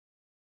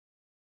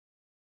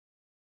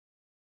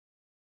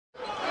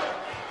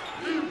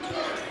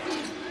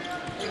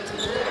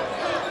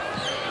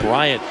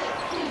Bryant,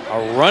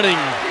 a running.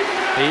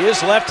 He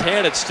is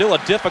left-handed. Still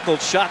a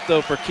difficult shot,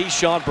 though, for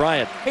Keyshawn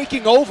Bryant.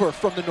 Taking over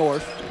from the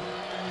north.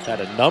 Had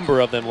a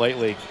number of them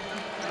lately.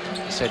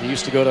 He said he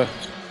used to go to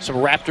some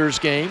Raptors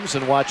games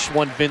and watch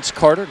one Vince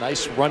Carter.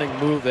 Nice running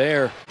move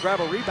there. Grab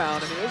a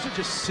rebound. I mean, those are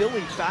just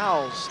silly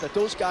fouls that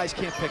those guys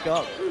can't pick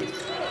up.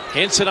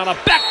 Hinson on a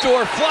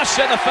backdoor flush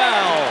and a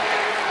foul.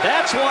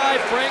 That's why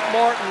Frank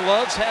Martin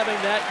loves having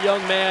that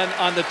young man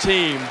on the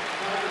team.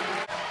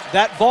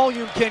 That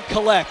volume can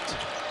collect.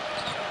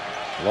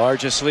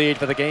 Largest lead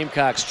for the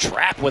Gamecocks.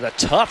 Trapp with a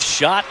tough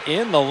shot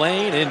in the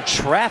lane, in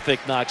traffic,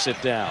 knocks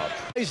it down.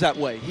 He's that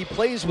way. He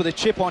plays with a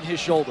chip on his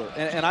shoulder,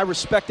 and I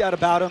respect that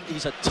about him.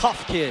 He's a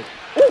tough kid.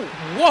 Ooh,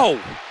 whoa!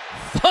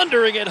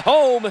 Thundering it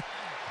home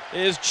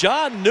is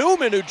John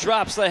Newman, who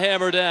drops the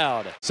hammer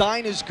down.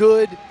 Sign is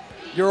good.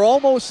 You're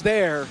almost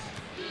there.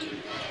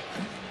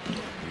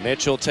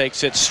 Mitchell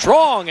takes it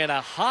strong, and a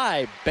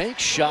high bank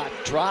shot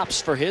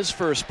drops for his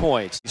first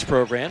points. These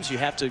programs, you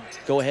have to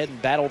go ahead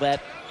and battle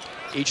that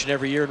each and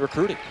every year in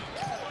recruiting.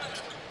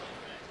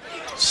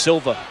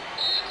 Silva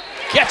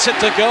gets it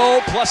to go,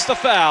 plus the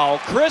foul.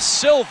 Chris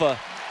Silva.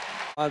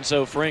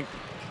 Alonzo Frink.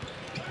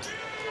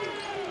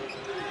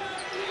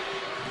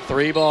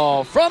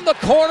 3-ball from the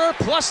corner,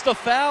 plus the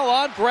foul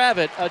on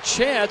Gravett. A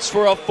chance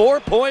for a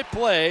 4-point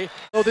play.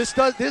 Oh, this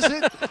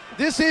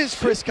is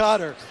Chris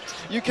Cotter.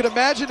 You can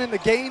imagine in the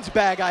Gaines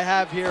bag I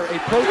have here a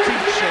protein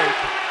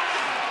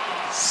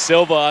shake.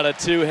 Silva on a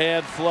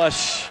two-hand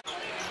flush.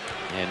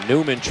 And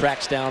Newman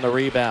tracks down the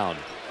rebound.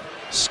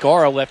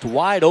 Scara left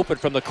wide open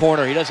from the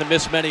corner. He doesn't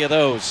miss many of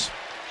those.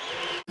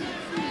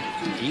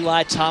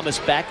 Eli Thomas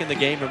back in the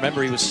game.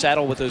 Remember, he was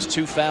saddled with those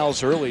 2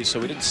 fouls early, so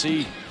we didn't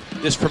see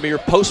this premier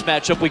post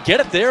matchup. We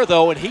get it there,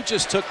 though, and he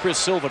just took Chris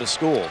Silva to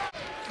school.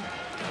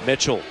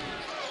 Mitchell.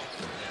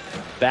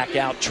 Back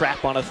out,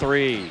 Trapp on a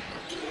 3.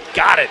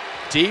 Got it.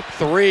 Deep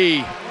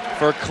 3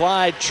 for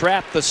Clyde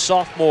Trapp, the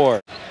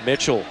sophomore.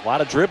 Mitchell, a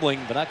lot of dribbling,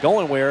 but not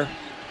going where.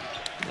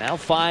 Now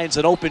finds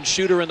an open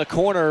shooter in the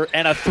corner,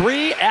 and a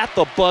 3 at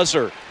the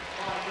buzzer.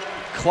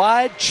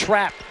 Clyde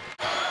Trapp.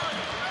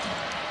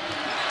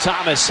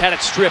 Thomas had it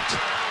stripped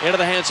into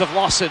the hands of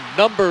Lawson.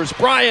 Numbers,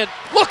 Bryant,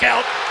 look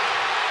out!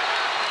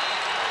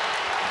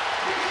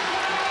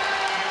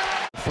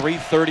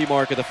 3:30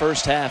 mark of the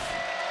first half.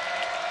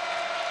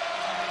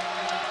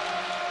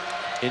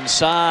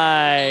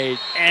 Inside,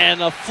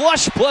 and a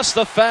flush plus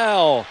the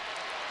foul.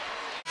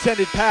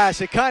 Intended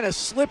pass, it kind of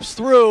slips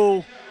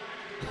through.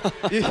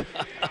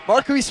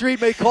 Marcquise Reed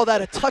may call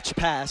that a touch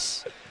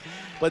pass,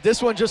 but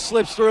this one just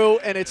slips through,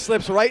 and it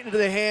slips right into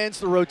the hands.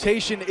 The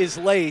rotation is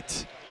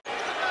late.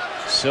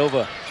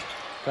 Silva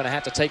going to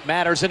have to take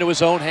matters into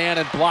his own hand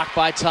and blocked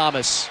by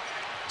Thomas.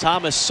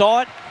 Thomas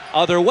saw it,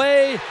 other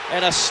way,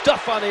 and a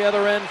stuff on the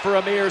other end for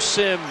Amir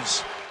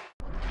Sims.